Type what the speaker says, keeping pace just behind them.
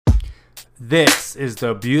This is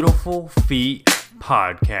the Beautiful Feet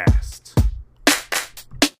Podcast,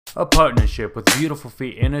 a partnership with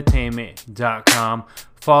BeautifulFeetEntertainment.com.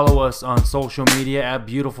 Follow us on social media at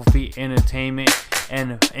Beautiful Feet Entertainment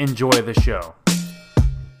and enjoy the show.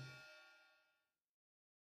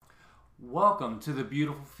 Welcome to the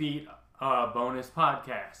Beautiful Feet bonus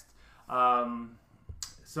podcast.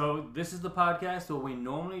 So this is the podcast where we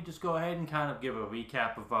normally just go ahead and kind of give a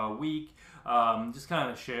recap of our week. Just kind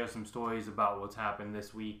of share some stories about what's happened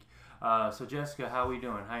this week. So Jessica, how are we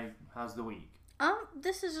doing? How's the week?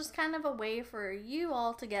 This is just kind of a way for you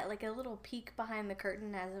all to get like a little peek behind the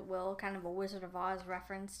curtain, as it will, kind of a Wizard of Oz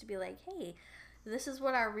reference to be like, hey, this is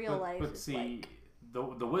what our real life is like.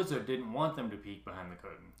 The wizard didn't want them to peek behind the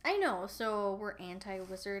curtain. I know, so we're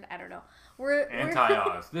anti-wizard. I don't know. We're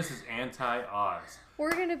anti-Oz. This is anti-Oz.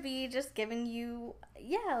 We're gonna be just giving you,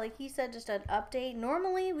 like he said, just an update.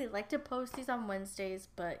 Normally, we like to post these on Wednesdays,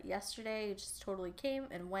 but yesterday it just totally came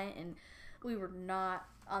and went, and we were not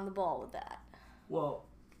on the ball with that. Well,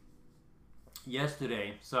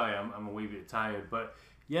 yesterday, sorry, I'm a wee bit tired, but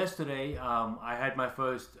yesterday I had my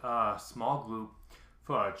first small group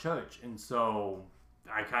for our church, and so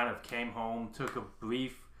I kind of came home, took a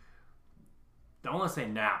brief, I don't want to say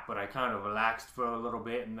nap, but I kind of relaxed for a little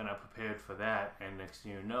bit, and then I prepared for that, and next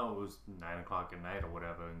thing you know, it was 9 o'clock at night or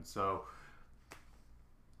whatever, and so,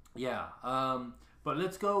 but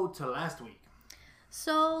let's go to last week.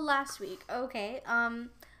 So, last week, okay,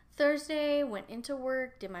 Thursday, went into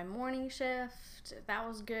work, did my morning shift, that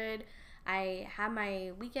was good. I had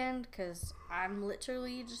my weekend because I'm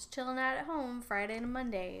literally just chilling out at home Friday and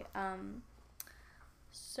Monday.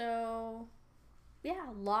 So, yeah,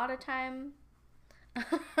 a lot of time.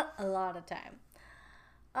 A lot of time.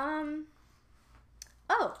 And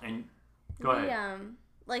go ahead.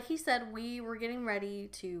 Like he said, we were getting ready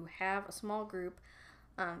to have a small group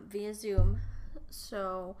via Zoom.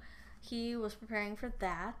 So, he was preparing for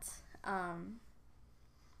that.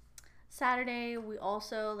 Saturday, we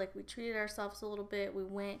also, we treated ourselves a little bit.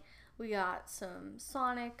 We got some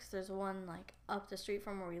Sonics. There's one, up the street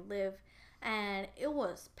from where we live. And it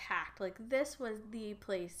was packed. This was the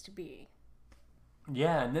place to be.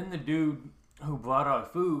 Yeah, and then the dude who brought our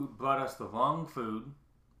food brought us the wrong food.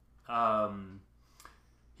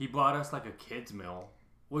 He brought us, a kid's meal.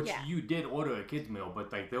 Which you did order a kid's meal, but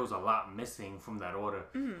there was a lot missing from that order.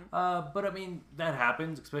 Mm-hmm. But I mean, that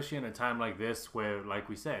happens, especially in a time like this where, like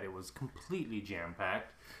we said, it was completely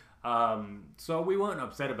jam-packed. So we weren't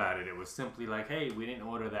upset about it. It was simply hey, we didn't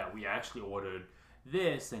order that. We actually ordered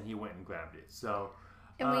this, and he went and grabbed it. So,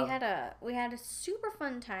 and we had a super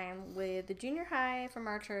fun time with the junior high from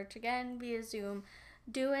our church, again via Zoom,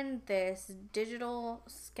 doing this digital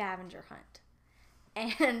scavenger hunt.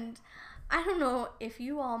 And I don't know if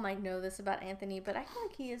you all might know this about Anthony, but I feel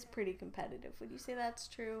like he is pretty competitive. Would you say that's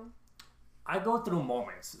true? I go through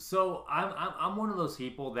moments. So I'm one of those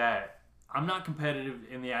people that I'm not competitive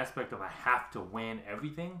in the aspect of I have to win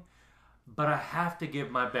everything, but I have to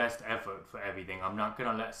give my best effort for everything. I'm not going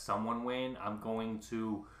to let someone win. I'm going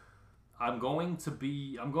to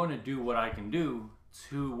do what I can do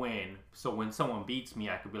to win. So when someone beats me,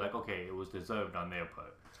 I could be like, okay, it was deserved on their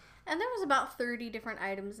part. And there was about 30 different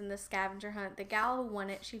items in the scavenger hunt. The gal who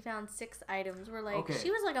won it, she found 6 items. She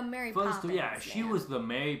was like a Mary Poppins. Yeah, she was the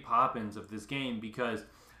Mary Poppins of this game, because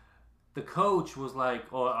the coach was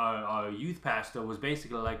or our youth pastor was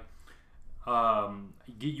basically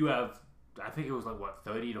you have, I think it was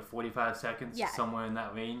 30 to 45 seconds, somewhere in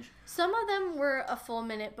that range. Some of them were a full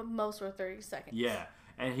minute, but most were 30 seconds. Yeah,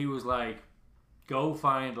 and he was go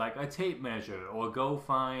find a tape measure, or go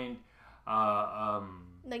find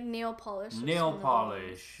nail polish. Nail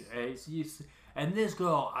polish. And this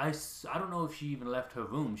girl, I don't know if she even left her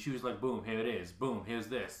room. She was boom, here it is. Boom, here's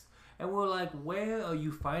this. And we're where are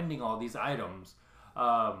you finding all these items?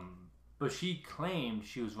 But she claimed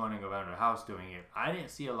she was running around her house doing it. I didn't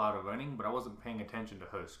see a lot of running, but I wasn't paying attention to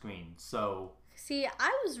her screen. So, see,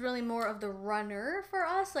 I was really more of the runner for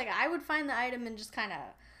us. I would find the item and just kind of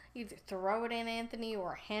either throw it in Anthony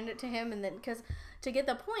or hand it to him, and then, because to get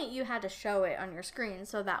the point, you had to show it on your screen,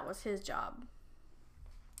 so that was his job.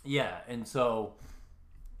 Yeah, and so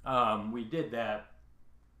we did that,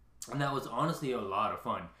 and that was honestly a lot of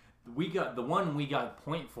fun. We got the one we got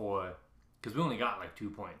point for, because we only got 2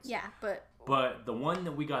 points. Yeah, but the one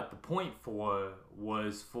that we got the point for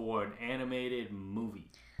was for an animated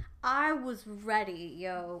movie. I was ready,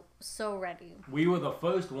 so ready. We were the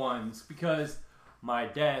first ones, because my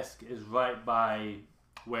desk is right by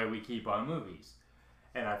where we keep our movies.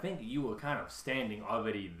 And I think you were kind of standing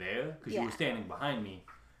already there, because you were standing behind me.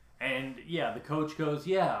 And yeah, the coach goes,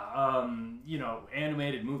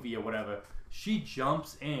 animated movie or whatever. She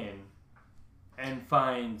jumps in and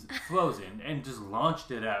finds Frozen and just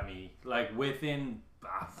launched it at me. Like within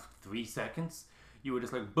 3 seconds, you were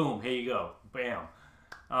just like, boom, here you go, bam.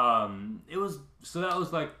 That was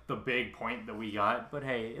like the big point that we got. But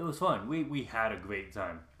hey, it was fun. We had a great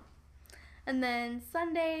time. And then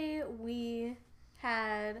Sunday we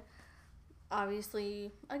had,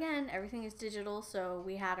 obviously, again, everything is digital, so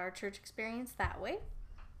we had our church experience that way.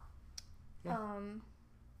 Yeah.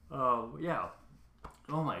 Yeah.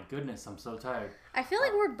 Oh my goodness, I'm so tired. I feel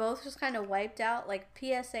like we're both just kind of wiped out. Like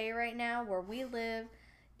PSA right now, where we live,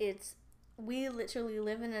 we literally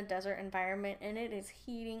live in a desert environment, and it is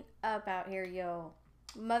heating up out here, yo.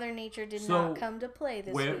 Mother Nature did not come to play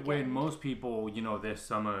this weekend. When most people, this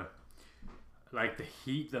summer, like the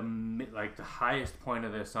heat, the highest point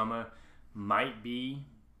of their summer might be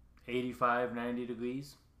 85, 90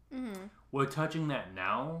 degrees. Mm-hmm. We're touching that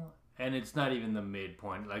now, and it's not even the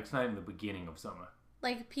midpoint. Like, it's not even the beginning of summer.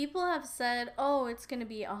 Like, people have said, oh, it's going to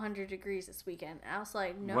be 100 degrees this weekend. I was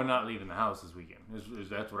like, no. We're not leaving the house this weekend.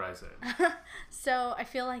 That's what I said. So, I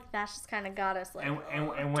feel like that's just kind of got us like...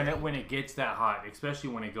 And when it gets that hot, especially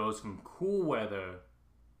when it goes from cool weather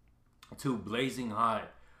to blazing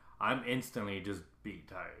hot, I'm instantly just beat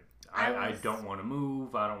tired. I don't want to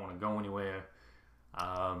move. I don't want to go anywhere.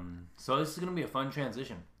 So, this is going to be a fun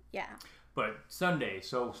transition. Yeah. But Sunday,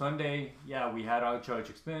 yeah, we had our church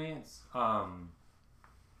experience.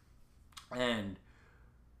 And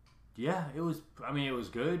yeah, it was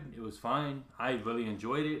good. It was fine. I really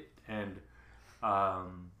enjoyed it. And yeah,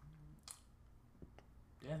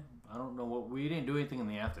 I don't know we didn't do anything in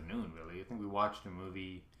the afternoon, really. I think we watched a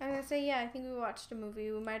movie. I was going to say, yeah, I think we watched a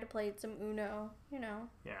movie. We might have played some Uno,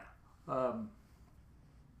 Yeah.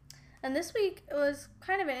 And this week was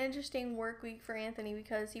kind of an interesting work week for Anthony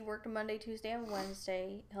because he worked Monday, Tuesday, and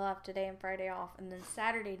Wednesday. He'll have today and Friday off. And then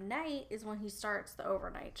Saturday night is when he starts the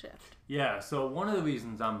overnight shift. Yeah, so one of the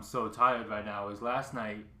reasons I'm so tired right now is last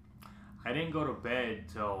night I didn't go to bed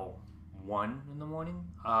till 1 in the morning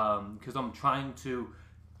because I'm trying to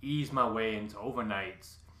ease my way into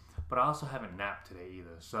overnights. But I also haven't napped today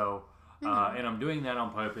either. So, and I'm doing that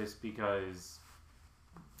on purpose because...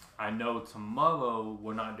 I know tomorrow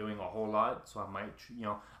we're not doing a whole lot, so I might,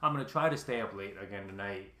 I'm going to try to stay up late again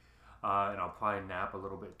tonight, and I'll probably nap a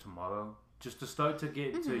little bit tomorrow, just to start to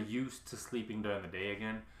get used to sleeping during the day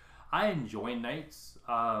again. I enjoy nights,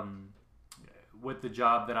 with the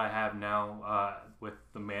job that I have now, with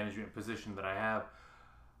the management position that I have.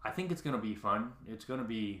 I think it's going to be fun. It's going to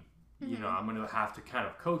be, I'm going to have to kind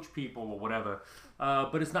of coach people or whatever,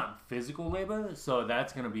 but it's not physical labor, so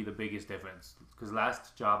that's going to be the biggest difference. Because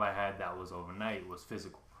last job I had that was overnight was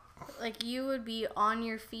physical. Like, you would be on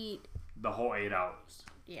your feet. The whole 8 hours.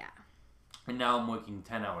 Yeah. And now I'm working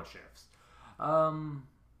 10-hour shifts. Other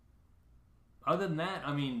than that,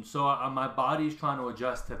 so my body's trying to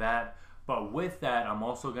adjust to that. But with that, I'm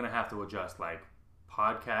also going to have to adjust, like,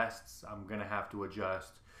 podcasts. I'm going to have to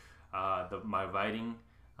adjust my writing.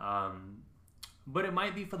 But it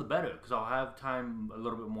might be for the better because I'll have time a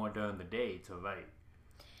little bit more during the day to write.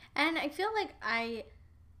 And I feel like I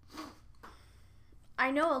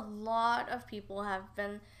know a lot of people have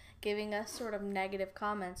been giving us sort of negative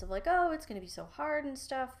comments of like, oh, it's going to be so hard and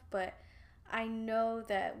stuff. But I know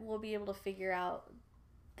that we'll be able to figure out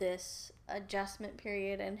this adjustment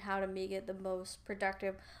period and how to make it the most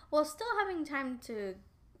productive while still having time to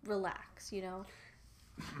relax,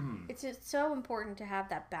 It's just so important to have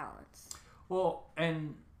that balance. Well,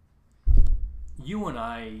 and you and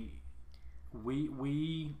I,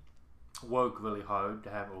 we work really hard to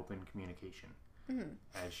have open communication. Mm-hmm.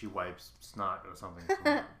 As she wipes snot or something.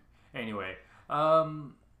 Anyway,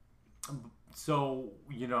 so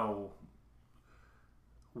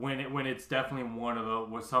when it's definitely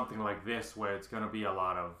with something like this where it's going to be a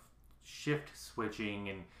lot of shift switching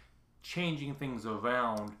and changing things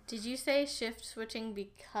around. Did you say shift switching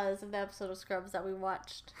because of the episode of Scrubs that we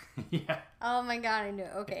watched? Yeah. Oh my god, I knew.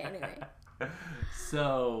 Okay, anyway.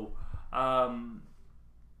 So,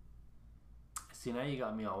 see, now you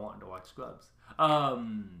got me all wanting to watch Scrubs.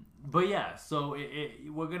 But yeah, so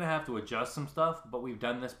we're going to have to adjust some stuff, but we've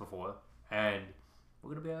done this before, and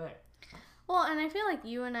we're going to be alright. Well, and I feel like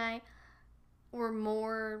you and I were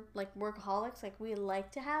more like workaholics. Like, we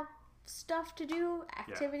like to have stuff to do,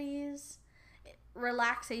 activities. Yeah.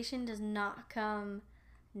 Relaxation does not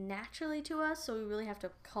naturally to us, so we really have to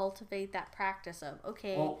cultivate that practice of,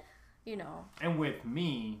 And with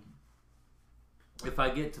me, if I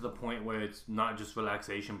get to the point where it's not just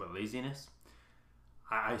relaxation but laziness,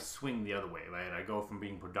 I swing the other way, right? I go from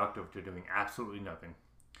being productive to doing absolutely nothing.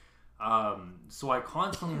 So I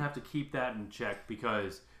constantly have to keep that in check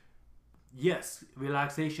because, yes,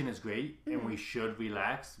 relaxation is great and we should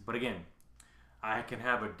relax. But again, I can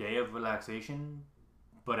have a day of relaxation,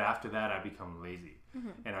 but after that I become lazy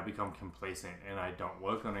and I become complacent and I don't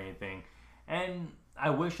work on anything. And I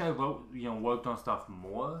wish I worked on stuff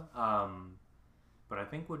more. But I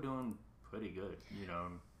think we're doing pretty good,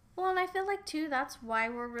 Well, and I feel like, too, that's why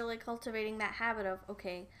we're really cultivating that habit of,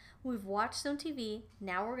 okay, we've watched some TV.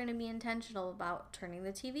 Now we're going to be intentional about turning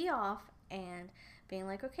the TV off and being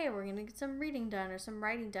like, okay, we're going to get some reading done or some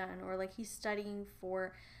writing done. Or, like, he's studying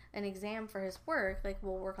for an exam for his work. Like,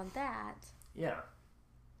 we'll work on that. Yeah.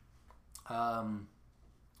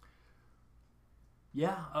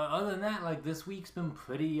 Other than that, like, this week's been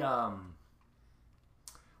pretty,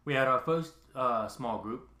 we had our first small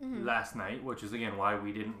group last night, which is, again, why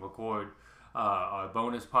we didn't record our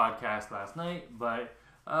bonus podcast last night. But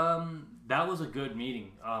that was a good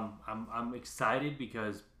meeting. I'm excited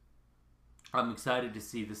because I'm excited to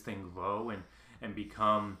see this thing grow and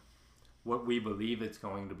become what we believe it's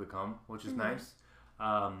going to become, which is nice.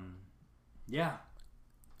 Yeah.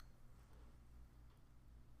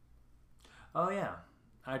 Oh, yeah.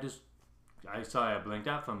 I blinked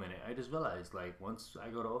out for a minute. I just realized, like, once I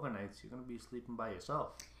go to overnights, you're going to be sleeping by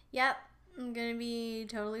yourself. Yep. I'm going to be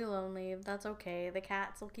totally lonely. That's okay. The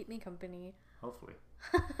cats will keep me company. Hopefully.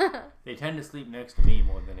 They tend to sleep next to me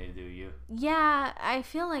more than they do you. Yeah, I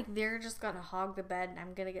feel like they're just going to hog the bed and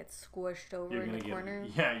I'm going to get squished over in the corner.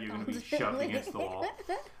 Yeah, you're going to be shoved against the wall.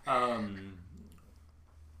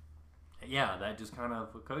 Yeah, that just kind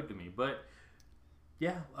of occurred to me. But,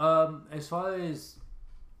 yeah, as far as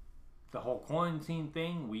the whole quarantine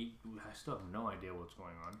thing, I still have no idea what's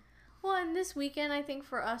going on. Well, and this weekend, I think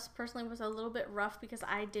for us personally was a little bit rough because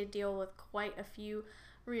I did deal with quite a few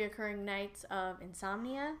reoccurring nights of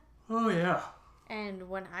insomnia. Oh, yeah. And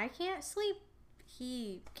when I can't sleep,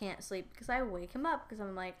 he can't sleep because I wake him up because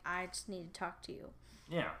I'm like, I just need to talk to you.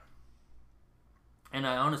 Yeah. And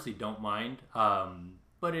I honestly don't mind,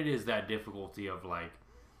 but it is that difficulty of, like,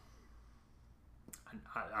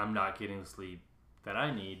 I'm not getting the sleep that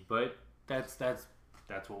I need, but that's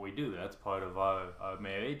what we do. That's part of our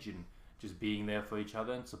marriage and just being there for each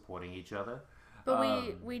other and supporting each other.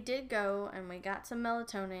 But we did go and we got some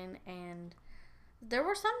melatonin, and there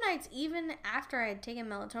were some nights even after I had taken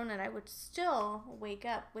melatonin I would still wake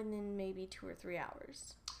up within maybe 2 or 3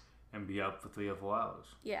 hours and be up for 3 or 4 hours.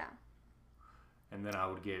 Yeah. And then I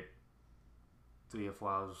would get 3 or 4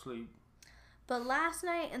 hours of sleep. But last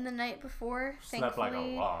night and the night before, slept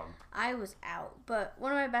thankfully, like a log. I was out. But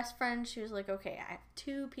one of my best friends, she was like, okay, I have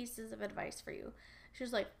 2 pieces of advice for you. She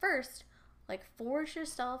was like, first, like, force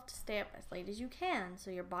yourself to stay up as late as you can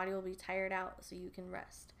so your body will be tired out so you can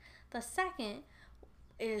rest. The second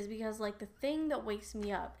is because, like, the thing that wakes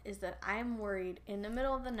me up is that I'm worried in the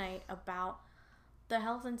middle of the night about the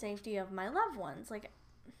health and safety of my loved ones. Like,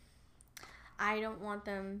 I don't want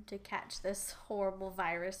them to catch this horrible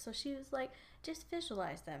virus. So she was like, just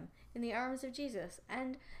visualize them in the arms of Jesus.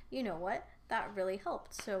 And you know what? That really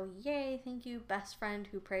helped. So yay, thank you, best friend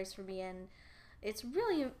who prays for me. And it's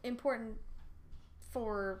really important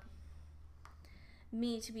for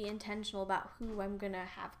me to be intentional about who I'm going to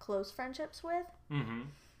have close friendships with. Mm-hmm.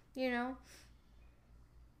 You know?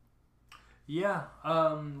 Yeah.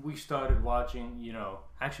 We started watching,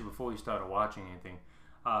 actually before we started watching anything,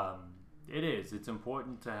 it's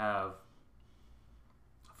important to have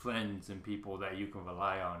friends and people that you can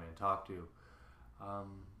rely on and talk to.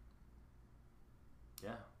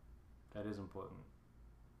 Yeah, that is important.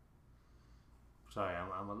 Sorry,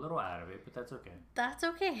 I'm a little out of it, but that's okay. That's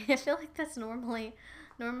okay. I feel like that's normally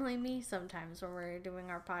me sometimes when we're doing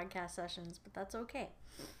our podcast sessions, but that's okay.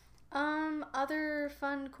 Other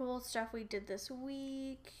fun, cool stuff we did this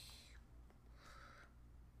week.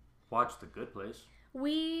 Watch The Good Place.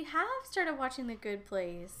 We have started watching The Good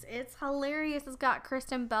Place. It's hilarious. It's got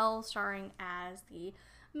Kristen Bell starring as the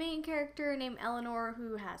main character named Eleanor,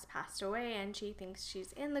 who has passed away, and she thinks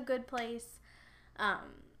she's in the good place.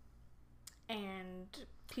 And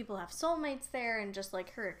people have soulmates there, and just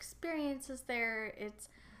like her experiences there,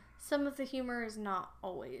 some of the humor is not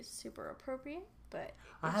always super appropriate, but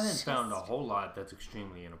I haven't found a whole lot that's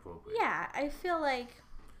extremely inappropriate. Yeah, I feel like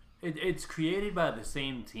it's created by the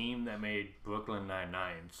same team that made Brooklyn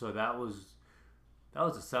Nine-Nine, so that was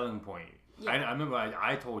a selling point. Yeah. I remember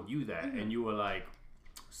I told you that, and you were like,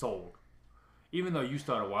 sold. Even though you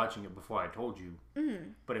started watching it before I told you,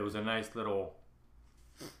 but it was a nice little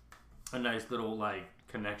like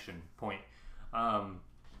connection point.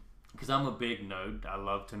 Because I'm a big nerd. I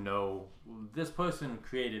love to know this person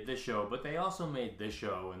created this show, but they also made this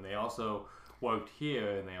show, and they also worked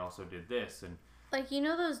here and they also did this. And Like, you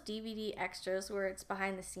know those DVD extras where it's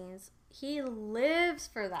behind the scenes? He lives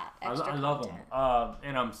for that extra I love content. them.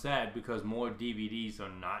 And I'm sad because more DVDs are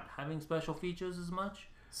not having special features as much.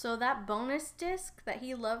 So that bonus disc that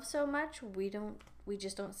he loves so much, we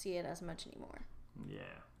just don't see it as much anymore. Yeah,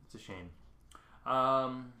 it's a shame.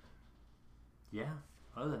 Yeah.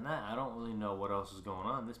 Other than that, I don't really know what else is going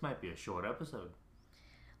on. This might be a short episode.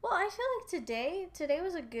 Well, I feel like today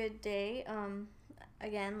was a good day.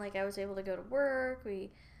 Again, like I was able to go to work.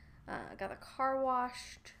 We got the car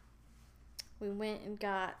washed. We went and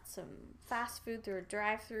got some fast food through a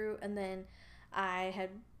drive-through, and then I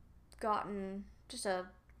had gotten just a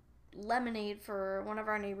lemonade for one of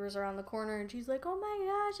our neighbors around the corner, and she's like, "Oh my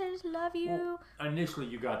gosh, I just love you." Well, initially,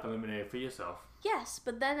 you got the lemonade for yourself. Yes,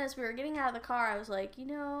 but then as we were getting out of the car, I was like, I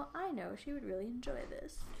know she would really enjoy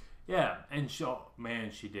this. Yeah, and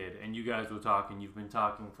she did. And you guys were talking. You've been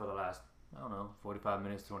talking for the last, I don't know, 45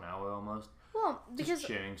 minutes to an hour almost. Well, because just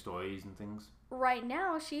sharing stories and things. Right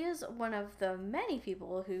now, she is one of the many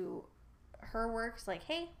people who her work's like,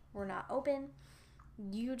 hey, we're not open.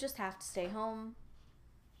 You just have to stay home.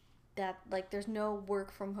 That, like, there's no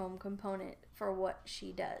work from home component for what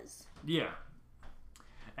she does. Yeah.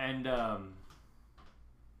 And,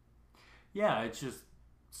 yeah, it's just,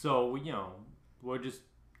 so, we're just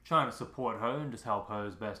trying to support her and just help her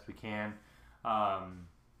as best we can. And,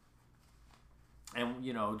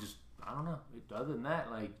 just, I don't know. Other than that,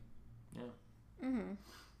 like, yeah. Mm-hmm.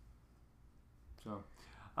 So,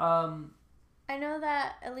 I know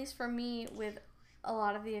that, at least for me, with a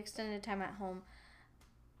lot of the extended time at home,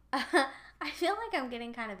 I feel like I'm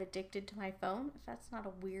getting kind of addicted to my phone, if that's not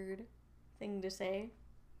a weird thing to say.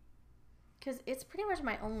 Because it's pretty much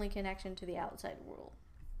my only connection to the outside world.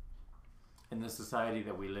 In the society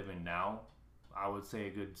that we live in now, I would say a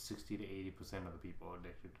good 60 to 80% of the people are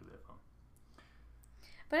addicted to their phone.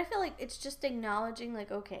 But I feel like it's just acknowledging,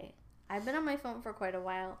 like, okay, I've been on my phone for quite a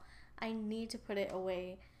while. I need to put it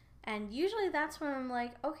away. And usually that's when I'm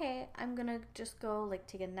like, okay, I'm going to just go, like,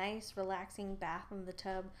 take a nice, relaxing bath in the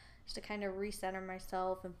tub just to kind of recenter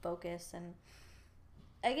myself and focus. And,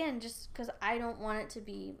 again, just because I don't want it to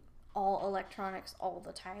be all electronics all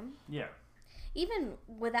the time. Yeah. Even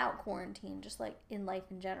without quarantine, just, like, in life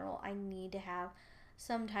in general, I need to have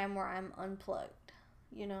some time where I'm unplugged,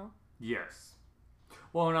 Yes.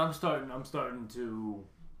 Well, and I'm starting to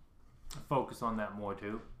focus on that more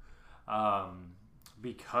too,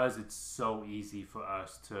 because it's so easy for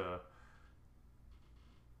us to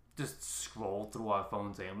just scroll through our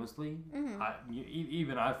phones aimlessly. Mm-hmm.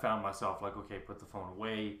 Even I found myself like, okay, put the phone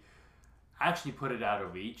away. I actually put it out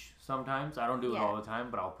of reach sometimes. I don't do it all the time,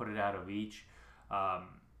 but I'll put it out of reach,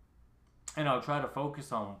 and I'll try to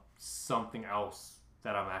focus on something else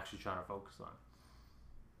that I'm actually trying to focus on.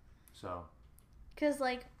 So. Because,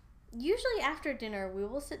 like, usually after dinner, we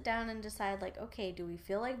will sit down and decide, like, okay, do we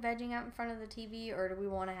feel like vegging out in front of the TV, or do we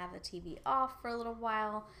want to have the TV off for a little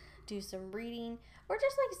while, do some reading, or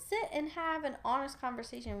just, like, sit and have an honest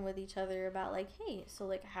conversation with each other about, like, hey, so,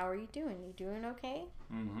 like, how are you doing? You doing okay?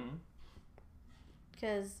 Mm-hmm.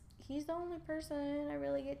 Because he's the only person I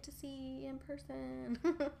really get to see in person.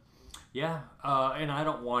 Yeah, and I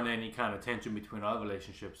don't want any kind of tension between our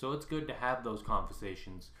relationship, so it's good to have those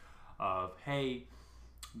conversations of, hey,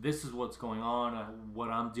 this is what's going on, what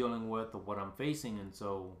I'm dealing with, or what I'm facing, and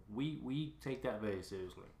so we take that very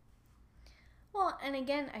seriously. Well, and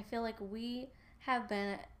again, I feel like we have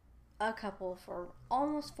been a couple for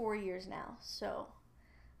almost 4 years now, so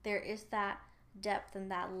there is that depth and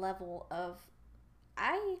that level of,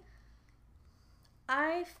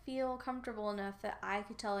 I feel comfortable enough that I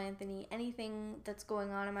could tell Anthony anything that's going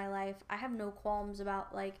on in my life. I have no qualms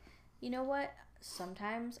about, like, you know what?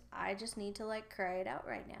 Sometimes I just need to, like, cry it out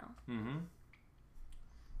right now. Mm-hmm.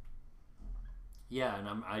 Yeah,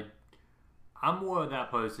 and I'm more of that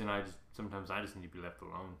person. Sometimes I just need to be left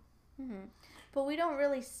alone. Mm-hmm. But we don't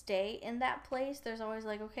really stay in that place. There's always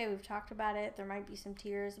like, okay, we've talked about it. There might be some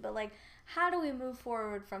tears, but, like, how do we move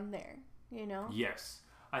forward from there? Yes,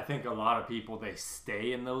 I think a lot of people, they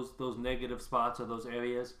stay in those negative spots or those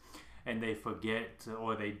areas, and they forget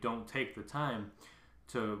or they don't take the time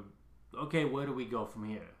to. Okay, where do we go from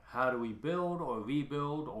here? How do we build or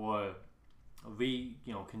rebuild or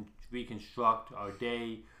reconstruct our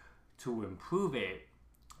day to improve it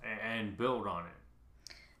and build on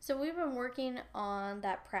it? So we've been working on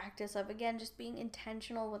that practice of, again, just being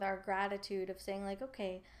intentional with our gratitude of saying, like,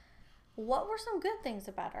 okay, what were some good things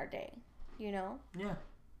about our day? Yeah.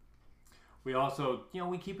 We also,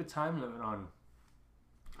 we keep a time limit on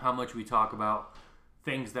how much we talk about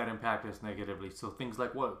things that impact us negatively. So things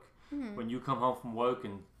like work. Mm-hmm. When you come home from work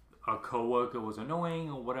and a coworker was annoying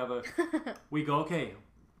or whatever, we go, okay,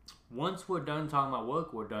 once we're done talking about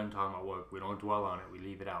work, we're done talking about work. We don't dwell on it. We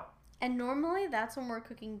leave it out. And normally that's when we're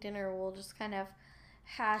cooking dinner. We'll just kind of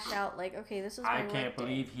hash out like, okay, this is my I work can't day.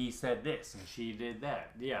 believe he said this and she did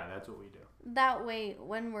that. Yeah, that's what we do. That way,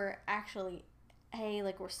 when we're actually, hey,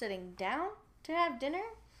 like we're sitting down to have dinner,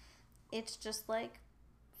 it's just like,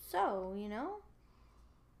 so, you know,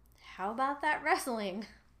 how about that wrestling?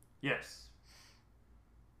 Yes.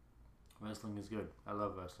 Wrestling is good. I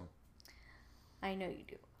love wrestling. I know you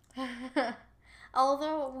do.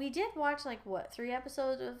 Although we did watch like what 3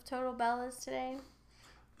 episodes of Total Bellas today.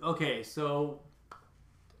 Okay, so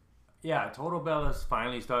yeah, Total Bellas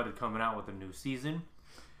finally started coming out with a new season.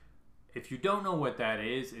 If you don't know what that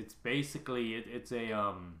is, it's basically it's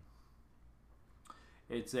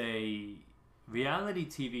a reality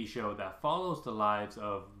TV show that follows the lives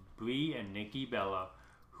of Brie and Nikki Bella,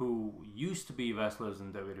 who used to be wrestlers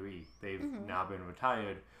in WWE. They've now been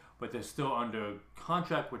retired, but they're still under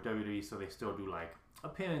contract with WWE, so they still do like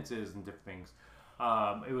appearances and different things.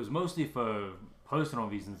 It was mostly for personal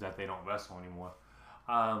reasons that they don't wrestle anymore.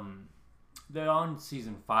 They're on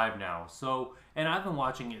season 5 now, so, and I've been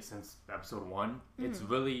watching it since episode 1. It's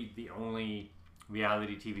really the only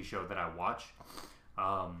reality TV show that I watch,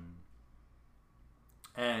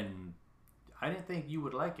 and I didn't think you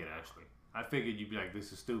would like it, actually. I figured you'd be like,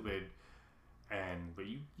 this is stupid, but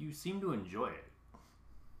you seem to enjoy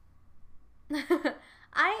it.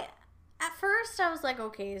 At first I was like,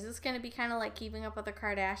 okay, is this going to be kind of like Keeping Up with the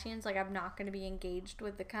Kardashians? Like, I'm not going to be engaged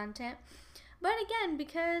with the content. But again,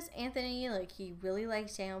 because Anthony, like, he really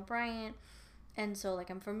likes Daniel Bryant, and so,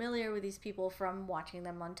 like, I'm familiar with these people from watching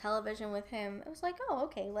them on television with him. It was like, oh,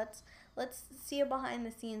 okay, let's see a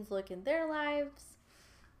behind-the-scenes look in their lives.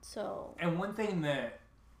 So... And one thing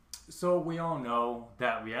so we all know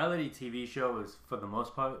that reality TV show is, for the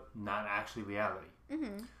most part, not actually reality.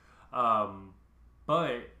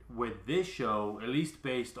 But with this show, at least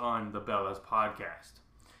based on the Bellas podcast,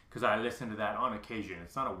 because I listen to that on occasion.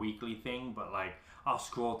 It's not a weekly thing, but like I'll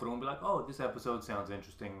scroll through and be like, oh, this episode sounds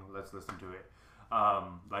interesting. Let's listen to it.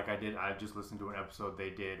 Like I just listened to an episode they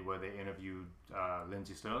did where they interviewed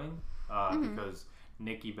Lindsey Sterling because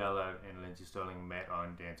Nikki Bella and Lindsey Sterling met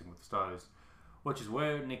on Dancing with the Stars, which is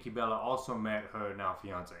where Nikki Bella also met her now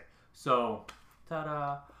fiance. So,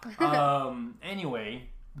 ta-da! Anyway,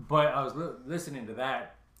 but I was listening to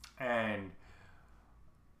that, and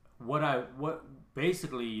what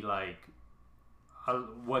basically like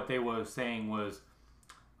what they were saying was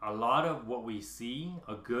a lot of what we see,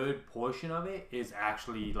 a good portion of it is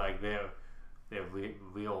actually like their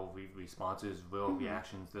real responses, real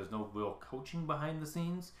reactions. There's no real coaching behind the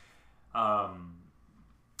scenes. So,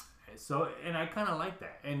 and I kind of like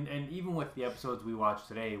that. And even with the episodes we watched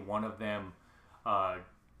today, one of them,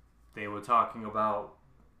 they were talking about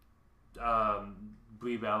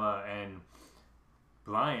Brie Bella and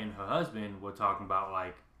Brian, her husband, were talking about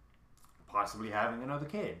like possibly having another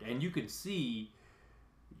kid. And you could see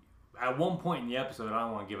at one point in the episode, I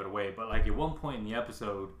don't want to give it away, but like at one point in the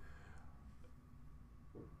episode,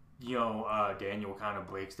 you know, Daniel kind of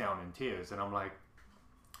breaks down in tears. And I'm like,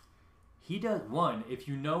 he does, one, if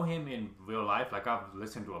you know him in real life, like I've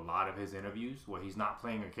listened to a lot of his interviews where he's not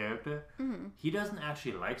playing a character, he doesn't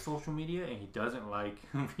actually like social media and he doesn't like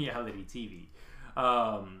reality TV.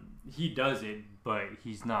 He does it, but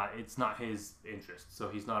it's not his interest, so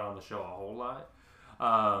he's not on the show a whole lot.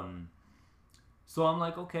 So I'm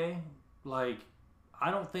like, okay, like,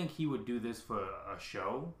 I don't think he would do this for a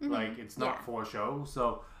show. Like, it's not for a show.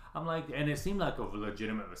 So I'm like, and it seemed like a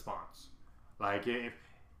legitimate response. Like, if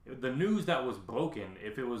the news that was broken,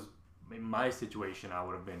 if it was in my situation, I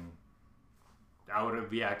would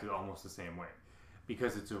have reacted almost the same way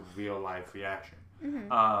because it's a real life reaction.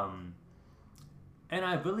 And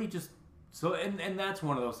I really just, and that's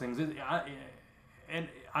one of those things.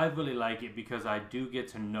 I really like it because I do get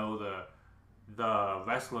to know the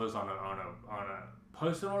wrestlers on a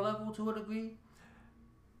personal level to a degree.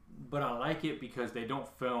 But I like it because they don't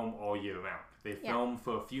film all year round. They film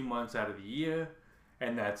for a few months out of the year,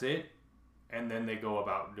 and that's it. And then they go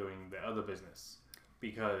about doing the other business.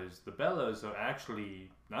 Because the Bellas are actually,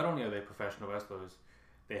 not only are they professional wrestlers,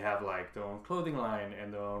 they have like their own clothing line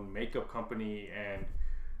and their own makeup company and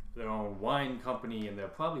their own wine company, and they're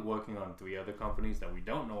probably working on 3 other companies that we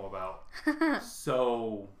don't know about.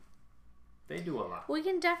 So they do a lot. We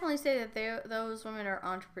can definitely say that those women are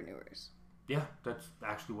entrepreneurs. Yeah, that's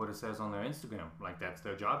actually what it says on their Instagram. Like, that's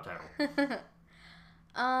their job title.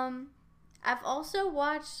 I've also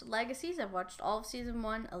watched Legacies. I've watched all of season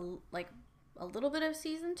 1, a little bit of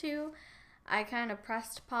season 2. I kind of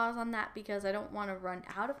pressed pause on that because I don't want to run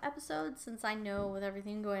out of episodes, since I know with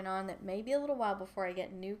everything going on that may be a little while before I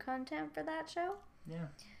get new content for that show. Yeah.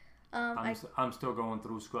 I'm still going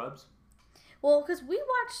through Scrubs. Well, because we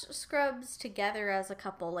watched Scrubs together as a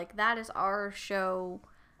couple. Like, that is our show,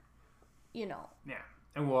 you know. Yeah.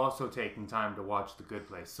 And we're also taking time to watch The Good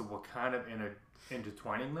Place. So we're kind of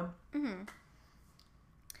intertwining them. Mm-hmm.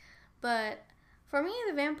 But for me,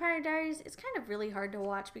 The Vampire Diaries, it's kind of really hard to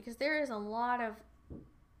watch because there is a lot of,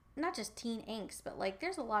 not just teen angst, but like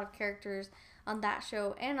there's a lot of characters on that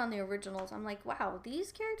show and on the originals. I'm like, wow,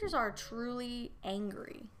 these characters are truly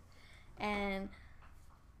angry. And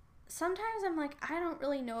sometimes I'm like, I don't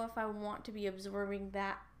really know if I want to be absorbing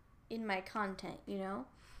that in my content, you know?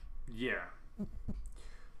 Yeah.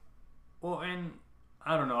 Well, and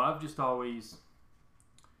I don't know. I've just always...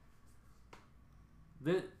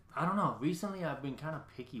 I don't know. Recently, I've been kind of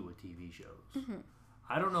picky with TV shows. Mm-hmm.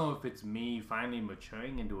 I don't know if it's me finally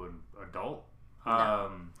maturing into an adult.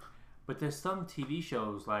 No. But there's some TV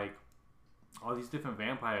shows, like all these different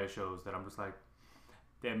vampire shows, that I'm just like,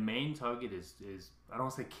 their main target is I don't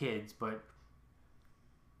want to say kids, but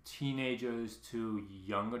teenagers to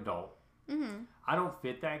young adult. Mm-hmm. I don't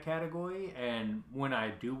fit that category, and when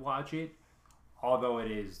I do watch it, although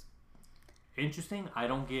it is interesting, I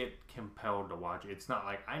don't get compelled to watch it. It's not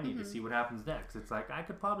like I need to see what happens next. It's like I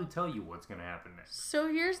could probably tell you what's going to happen next. So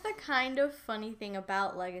here's the kind of funny thing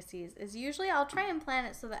about Legacies is usually I'll try and plan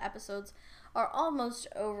it so the episodes are almost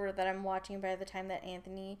over that I'm watching by the time that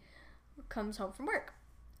Anthony comes home from work.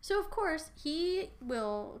 So of course he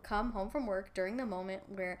will come home from work during the moment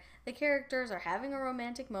where the characters are having a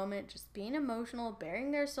romantic moment, just being emotional,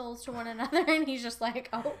 bearing their souls to one another, and he's just like,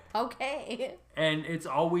 oh, okay. And it's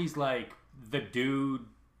always like the dude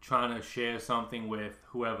trying to share something with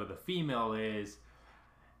whoever the female is,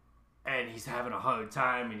 and he's having a hard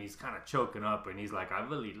time, and he's kind of choking up, and he's like, I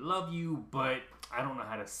really love you, but I don't know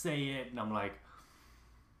how to say it. And I'm like,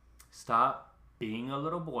 stop being a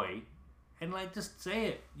little boy and like just say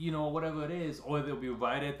it, you know, whatever it is. Or they'll be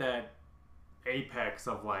right at that apex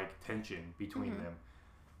of like tension between them,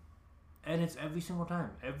 and it's every single time.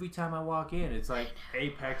 Every time I walk in, it's like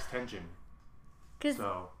apex tension.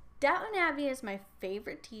 So Downton Abbey is my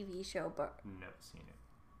favorite TV show, but never seen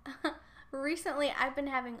it. Recently I've been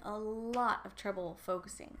having a lot of trouble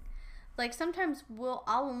focusing. Like sometimes I'll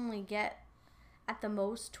only get at the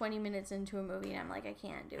most 20 minutes into a movie, and I'm like, I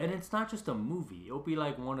can't do it. And it's not just a movie. It'll be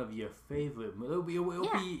like one of your favorite. It'll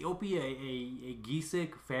be a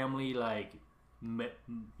Giesecke family, like,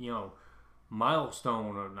 you know,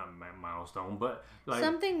 milestone, or not milestone, but like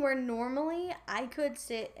something where normally I could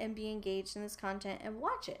sit and be engaged in this content and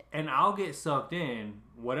watch it. And I'll get sucked in,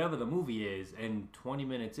 whatever the movie is, and 20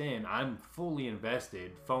 minutes in, I'm fully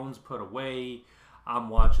invested. Phone's put away. I'm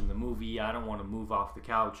watching the movie. I don't want to move off the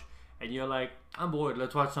couch. And you're like, I'm bored.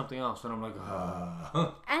 Let's watch something else. And I'm like,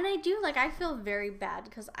 And I feel very bad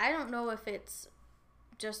because I don't know if it's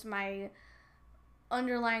just my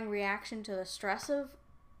underlying reaction to the stress of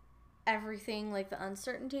everything, like the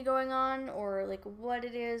uncertainty going on, or like what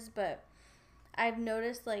it is, but I've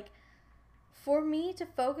noticed like for me to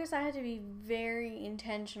focus I had to be very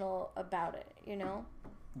intentional about it, you know?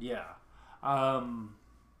 Yeah.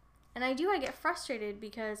 And I get frustrated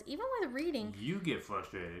because even with reading, you get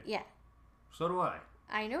frustrated. Yeah. So do I.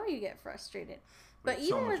 I know you get frustrated. But even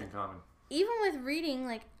so much in common. Even with reading,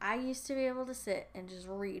 like I used to be able to sit and just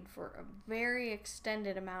read for a very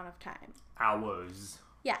extended amount of time. Hours.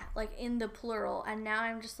 Yeah, like in the plural. And now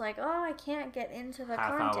I'm just like, oh, I can't get into the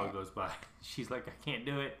content. Half hour goes by. She's like, I can't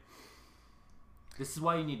do it. This is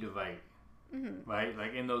why you need to write. Mm-hmm. Right?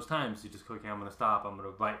 Like in those times, you just click, I'm going to stop. I'm going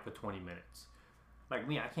to write for 20 minutes. Like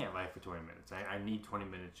me, I can't write for 20 minutes. I need 20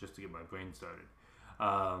 minutes just to get my brain started.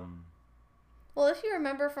 Well, if you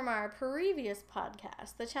remember from our previous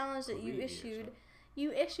podcast, the challenge that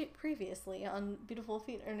you issued previously on Beautiful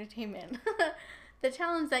Feet Entertainment, the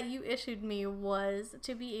challenge that you issued me was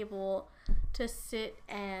to be able to sit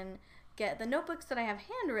and get the notebooks that I have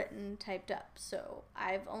handwritten typed up. So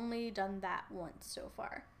I've only done that once so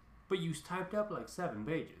far. But you typed up like 7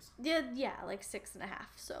 pages. Yeah, like 6.5.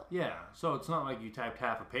 So yeah, so it's not like you typed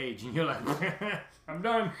half a page and you're like, I'm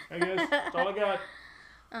done. I guess that's all I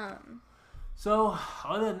got. So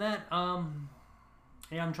other than that,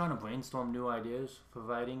 yeah, I'm trying to brainstorm new ideas for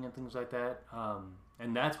writing and things like that.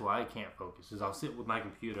 And that's why I can't focus. Is I'll sit with my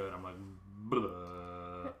computer and I'm like,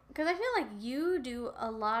 blah. Because I feel like you do a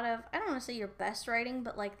lot of, I don't want to say your best writing,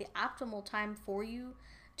 but like the optimal time for you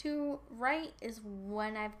to write is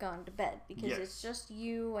when I've gone to bed, because it's just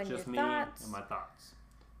you and just your me thoughts. And my thoughts.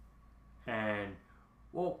 And,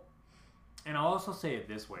 well, and I'll also say it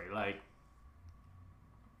this way, like,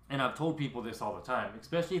 and I've told people this all the time,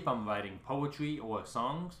 especially if I'm writing poetry or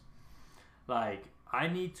songs, like I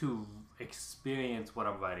need to experience what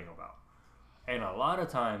I'm writing about. And a lot of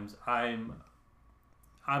times I'm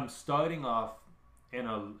starting off in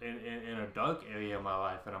a dark area of my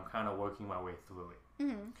life, and I'm kind of working my way through it.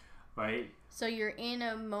 Mm-hmm. Right? So you're in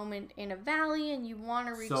a moment in a valley, and you want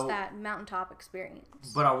to reach that mountaintop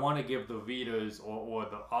experience. But I want to give the readers or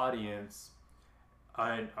the audience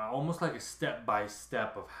almost like a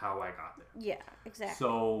step-by-step of how I got there. Yeah, exactly.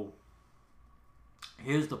 So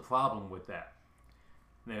here's the problem with that.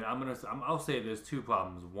 Then I'll say there's two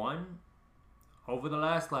problems. One, over the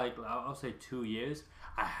last I'll say 2 years,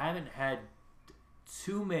 I haven't had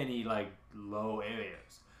too many low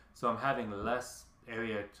areas, so I'm having less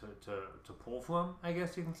area to pull from, I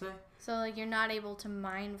guess you can say. So you're not able to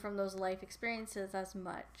mine from those life experiences as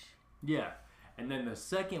much. Yeah. And then the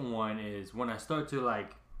second one is when I start to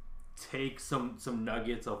take some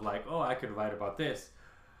nuggets of oh, I could write about this,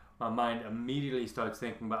 my mind immediately starts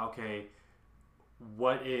thinking about, okay,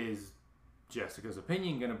 what is Jessica's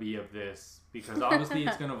opinion going to be of this? Because obviously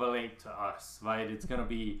it's going to relate to us, right? It's going to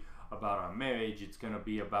be about our marriage. It's going to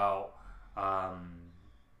be about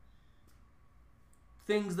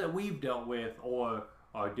things that we've dealt with or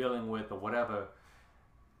are dealing with or whatever.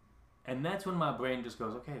 And that's when my brain just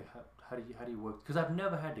goes, okay, how do you work? Because I've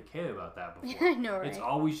never had to care about that before. I know, right? It's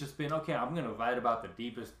always just been, okay, I'm going to write about the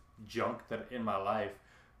deepest junk that in my life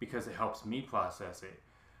because it helps me process it.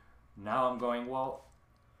 Now I'm going, well,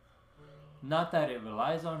 not that it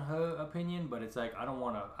relies on her opinion, but it's I don't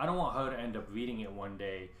want her to end up reading it one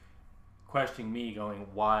day, questioning me, going,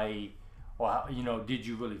 why, or how, did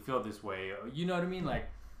you really feel this way? Or, you know what I mean?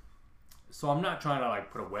 So I'm not trying to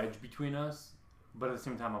put a wedge between us, but at the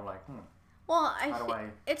same time I'm like, Well,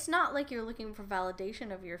 it's not like you're looking for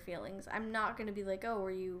validation of your feelings. I'm not going to be like, oh, were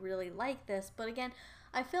you really like this? But again,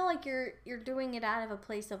 I feel like you're doing it out of a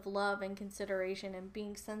place of love and consideration and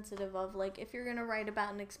being sensitive of if you're going to write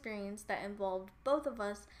about an experience that involved both of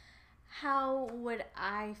us, how would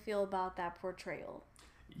I feel about that portrayal?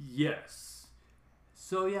 Yes.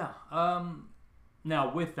 So yeah.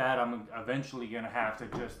 Now with that, I'm eventually going to have to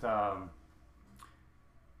just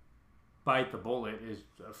bite the bullet is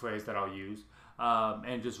a phrase that I'll use,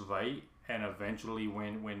 and just write. And eventually,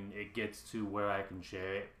 when it gets to where I can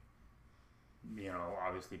share it,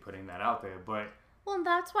 obviously putting that out there. But well,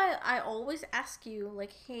 that's why I always ask you,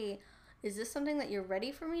 hey, is this something that you're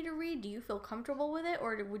ready for me to read? Do you feel comfortable with it,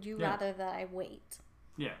 or would you rather that I wait?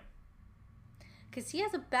 Yeah. Because he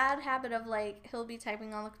has a bad habit of he'll be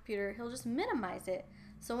typing on the computer, he'll just minimize it.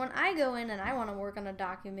 So when I go in and I want to work on a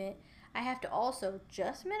document, I have to also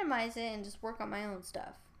just minimize it and just work on my own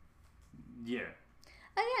stuff. Yeah.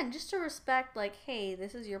 Again, just to respect, hey,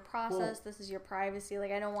 this is your process, this is your privacy.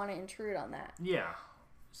 I don't want to intrude on that. Yeah.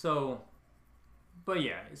 So, but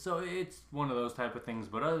yeah, so it's one of those type of things.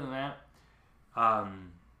 But other than that,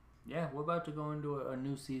 yeah, we're about to go into a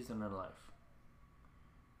new season in life.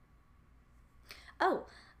 Oh.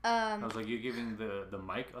 I was like, you're giving the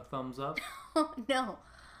mic a thumbs up? No.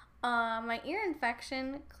 My ear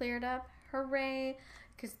infection cleared up. Hooray.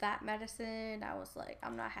 Because that medicine, I was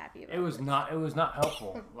I'm not happy about it. It was not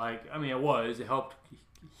helpful. It helped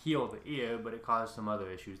heal the ear, but it caused some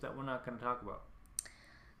other issues that we're not going to talk about.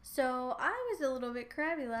 So, I was a little bit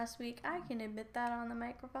crabby last week. I can admit that on the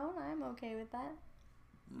microphone. I'm okay with that.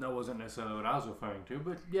 That wasn't necessarily what I was referring to,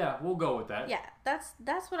 but yeah, we'll go with that. Yeah, that's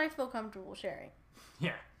what I feel comfortable sharing.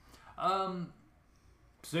 Yeah.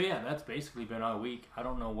 So yeah, that's basically been our week. I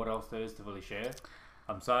don't know what else there is to really share.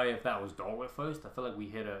 I'm sorry if that was dull at first. I feel like we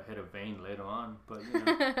hit a vein later on, but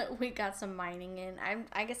we got some mining in.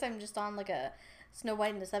 I guess I'm just on a Snow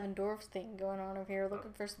White and the Seven Dwarfs thing going on over here,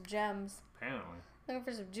 looking for some gems. Apparently. Looking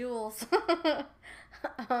for some jewels.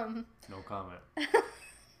 No comment.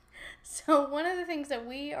 So one of the things that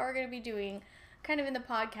we are going to be doing, kind of in the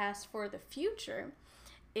podcast for the future,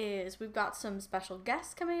 is we've got some special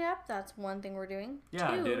guests coming up. That's one thing we're doing. Yeah,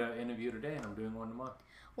 2, I did an interview today, and I'm doing one tomorrow.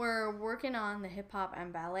 We're working on the hip hop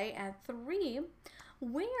and ballet. And 3,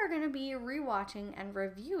 we are going to be rewatching and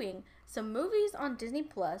reviewing some movies on Disney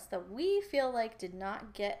Plus that we feel did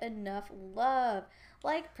not get enough love.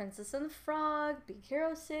 Like Princess and the Frog, Big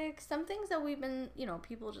Hero 6, some things that we've been,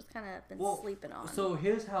 people just kind of been sleeping on. So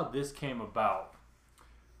here's how this came about.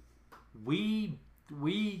 We're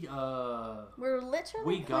literally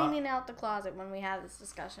cleaning out the closet when we had this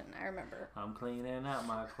discussion. I remember. I'm cleaning out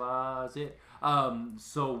my closet.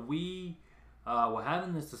 So we were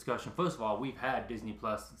having this discussion. First of all, we've had Disney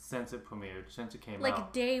Plus since it premiered, since it came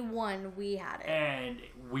out. Day 1, we had it. And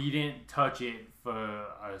we didn't touch it for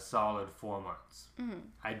a solid 4 months. Mm-hmm.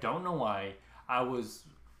 I don't know why. I was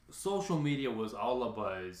social media was all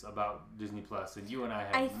abuzz about Disney Plus, and you and I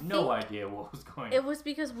I had no think idea what was going on. It was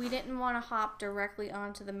because we didn't want to hop directly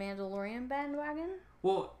onto the Mandalorian bandwagon.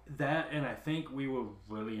 Well, that, and I think we were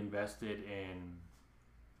really invested in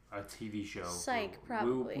a TV show. Psych,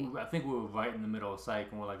 probably. I think we were right in the middle of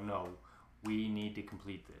Psych, and we're like, no, we need to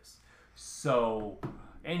complete this. So,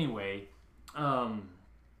 anyway, and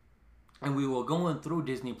we were going through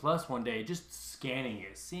Disney Plus one day, just scanning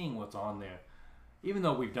it, seeing what's on there. Even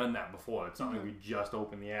though we've done that before, it's not like we just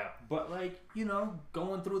opened the app. But, like, you know,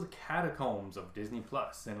 going through the catacombs of Disney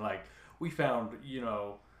Plus, and, like, we found, you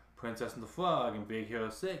know, Princess and the Frog and Big Hero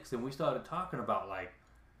 6, and we started talking about, like,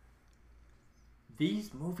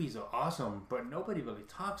 these movies are awesome, but nobody really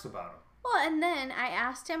talks about them. Well, and then I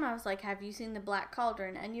asked him, I was like, have you seen The Black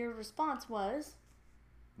Cauldron? And your response was...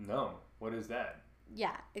 No. What is that?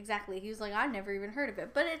 Yeah, exactly. He was like, I've never even heard of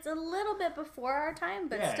it. But it's a little bit before our time,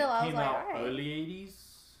 but yeah, still, I was like, all right. Early 80s,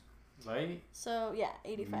 right? So, yeah,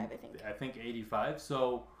 85, I think. I think 85.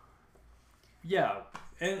 So, yeah.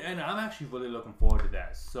 And I'm actually really looking forward to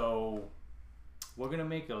that. So, we're going to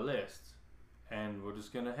make a list. And we're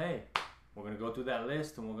just going to, we're going to go through that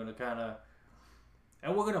list, and we're going to kind of...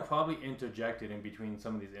 And we're going to probably interject it in between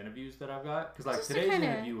some of these interviews that I've got. Because, like, Just to today's kinda,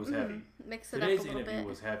 interview was heavy. Mix it Today's up a little interview bit.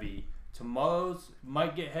 was heavy. Tomorrow's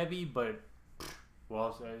might get heavy, but,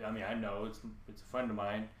 well, I mean, I know. It's a friend of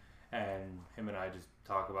mine. And him and I just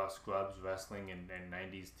talk about Scrubs, wrestling, and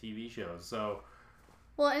 90s TV shows. So...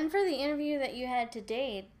 Well, and for the interview that you had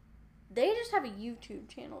today, they just have a YouTube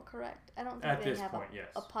channel, correct? I don't think At they this have point, yes.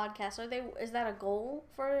 a podcast. Are they? Is that a goal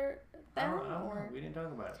for I them? don't know. Or? We didn't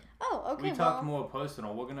talk about it. Oh, okay. We talked more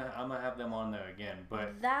personal. I'm gonna have them on there again,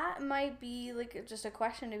 but that might be like just a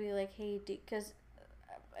question to be like, hey, because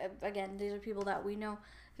again, these are people that we know,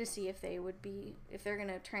 to see if they would be, if they're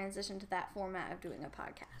gonna transition to that format of doing a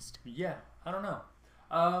podcast. yeah, I don't know.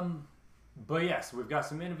 But yes, we've got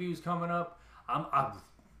some interviews coming up.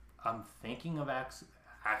 I'm thinking of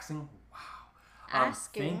asking. Wow. I'm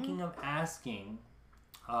thinking of asking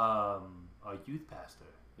a youth pastor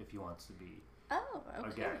if he wants to be Oh, okay.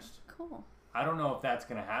 a guest. Cool. I don't know if that's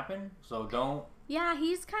gonna happen, so don't. Yeah,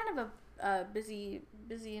 he's kind of a busy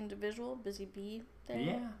individual, busy bee there.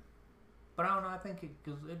 Yeah, but I don't know. I think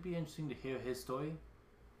because it'd be interesting to hear his story.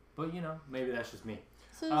 But you know, maybe that's just me.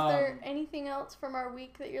 So is there anything else from our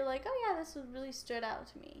week that you're like, oh yeah, this really stood out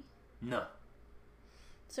to me? No.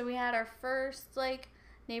 So we had our first like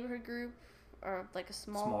neighborhood group, or like a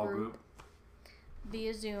small group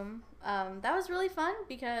via Zoom. That was really fun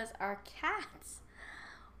because our cats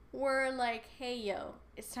were like, hey yo,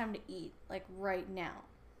 it's time to eat, like right now.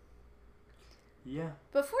 Yeah.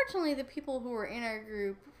 But fortunately, the people who were in our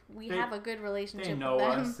group, we have a good relationship They know with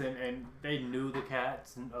them. us, and they knew the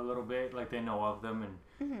cats a little bit, like they know of them,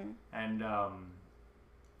 and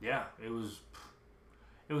yeah, it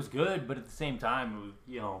was good, but at the same time, it was,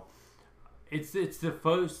 you know, it's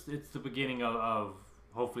the beginning of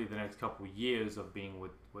hopefully the next couple of years of being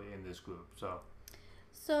in this group.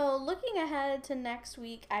 So looking ahead to next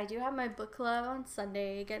week, I do have my book club on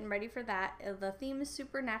Sunday, getting ready for that. The theme is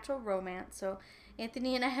supernatural romance. So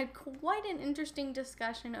Anthony and I had quite an interesting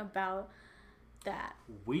discussion about that.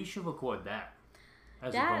 We should record that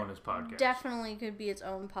as That a bonus podcast. Definitely could be its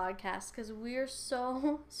own podcast because we're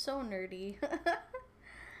so nerdy.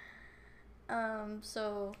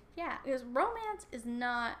 So yeah, because romance is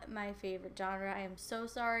not my favorite genre. I am so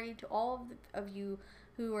sorry to all of you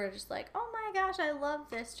who are just like, oh my gosh, I love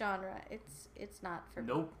this genre. It's not for me.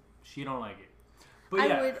 Nope, she don't like it. But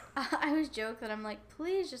yeah. I always joke that I'm like,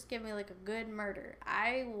 please just give me like a good murder.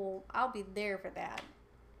 I'll be there for that.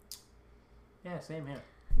 Yeah, same here.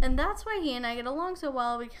 And that's why he and I get along so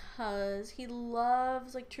well, because he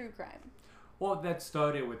loves like true crime. Well, that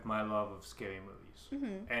started with my love of scary movies,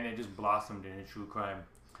 and it just blossomed into true crime.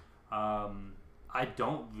 I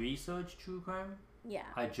don't research true crime. Yeah.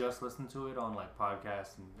 I just listen to it on like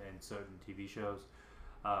podcasts and certain TV shows,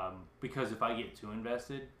 because if I get too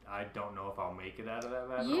invested, I don't know if I'll make it out of that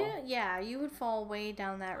rabbit hole. Yeah, you would fall way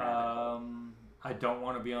down that rabbit hole. I don't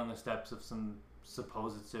want to be on the steps of some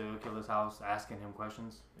supposed serial killer's house asking him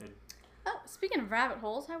questions. Oh, speaking of rabbit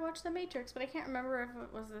holes, I watched The Matrix, but I can't remember if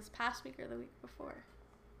it was this past week or the week before.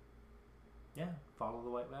 Yeah, follow the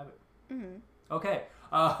white rabbit. Mm-hmm. Okay.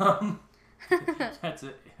 That's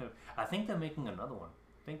it. I think they're making another one.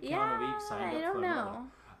 I think Keanu Reeves signed up for another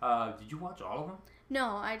one. Did you watch all of them?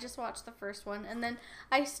 No, I just watched the first one, and then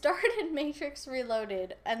I started Matrix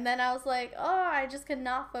Reloaded, and then I was like, oh, I just could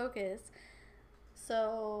not focus.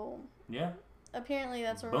 So Yeah. apparently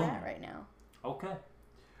that's where we're at right now. Okay.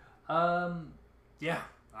 Yeah,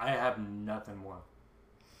 I have nothing more.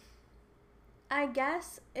 I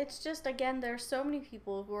guess it's just, again, there's so many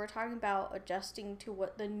people who are talking about adjusting to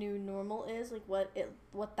what the new normal is, like what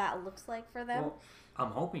that looks like for them. Well,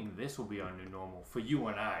 I'm hoping this will be our new normal for you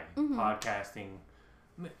and I, podcasting.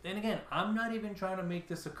 And again, I'm not even trying to make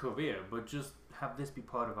this a career, but just have this be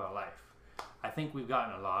part of our life. I think we've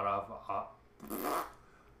gotten a lot off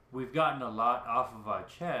of our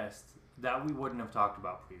chest that we wouldn't have talked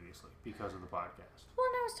about previously because of the podcast. Well,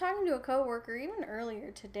 and I was talking to a coworker even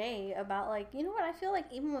earlier today about, like, you know what, I feel like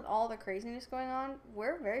even with all the craziness going on,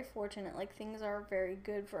 we're very fortunate. Like, things are very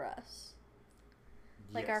good for us.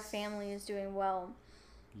 Like, our family is doing well.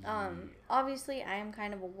 Yeah. Obviously, I am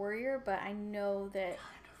kind of a worrier, but I know that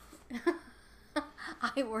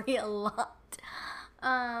I worry a lot.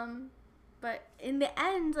 But in the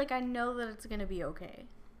end, like, I know that it's gonna be okay.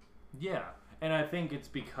 Yeah, and I think it's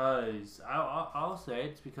because I'll say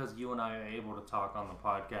it's because you and I are able to talk on the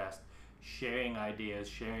podcast, sharing ideas,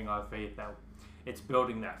 sharing our faith. That it's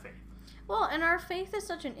building that faith. Well, and our faith is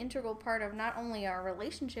such an integral part of not only our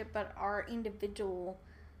relationship but our individual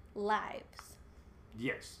lives.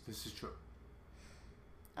 Yes, this is true.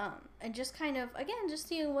 And just kind of, again, just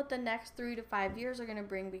seeing what the next 3 to 5 years are going to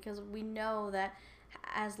bring, because we know that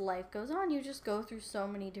as life goes on, you just go through so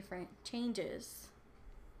many different changes.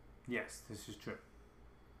 Yes, this is true.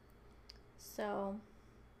 So,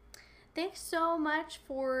 thanks so much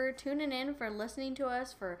for tuning in, for listening to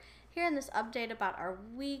us, for hearing this update about our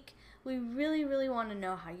week. We really, really want to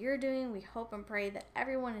know how you're doing. We hope and pray that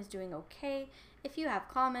everyone is doing okay. If you have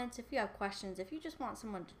comments, if you have questions, if you just want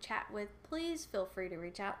someone to chat with, please feel free to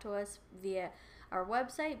reach out to us via our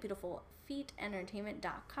website,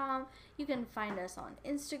 beautifulfeetentertainment.com. You can find us on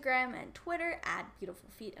Instagram and Twitter at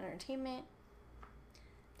beautifulfeetentertainment.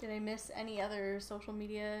 Did I miss any other social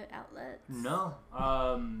media outlets? No.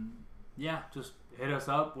 Yeah, just hit us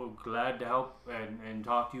up. We're glad to help and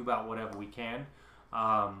talk to you about whatever we can.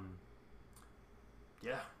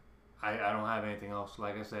 Yeah. I don't have anything else.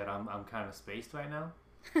 Like I said, I'm kind of spaced right now.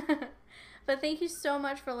 But thank you so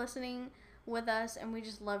much for listening with us, and we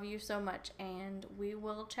just love you so much, and we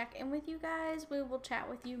will check in with you guys. We will chat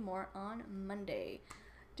with you more on Monday.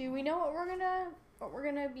 Do we know what we're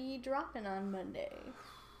gonna be dropping on Monday?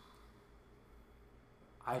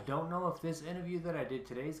 I don't know if this interview that I did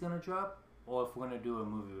today is gonna drop or if we're gonna do a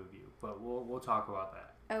movie review, but we'll talk about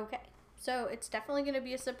that. Okay. So it's definitely going to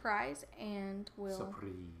be a surprise, and we'll...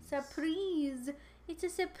 Surprise! It's a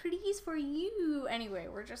surprise for you! Anyway,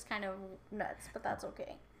 we're just kind of nuts, but that's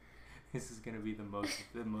okay. This is going to be the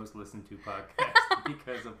most listened to podcast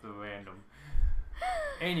because of the random.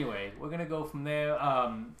 Anyway, we're going to go from there.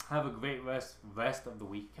 Have a great rest of the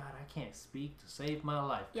week. God, I can't speak to save my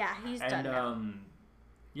life. Yeah, he's done now.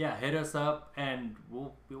 Yeah, hit us up, and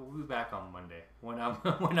we'll be back on Monday when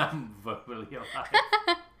I'm verbally alive.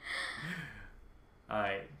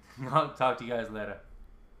 Alright, I'll talk to you guys later.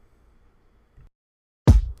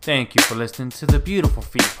 Thank you for listening to the Beautiful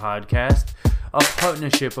Feet Podcast, a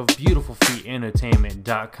partnership of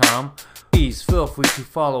BeautifulFeetEntertainment.com. Please feel free to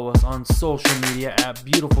follow us on social media at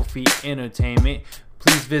Beautiful Feet Entertainment.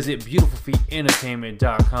 Please visit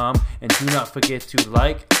BeautifulFeetEntertainment.com and do not forget to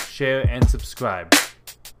like, share, and subscribe.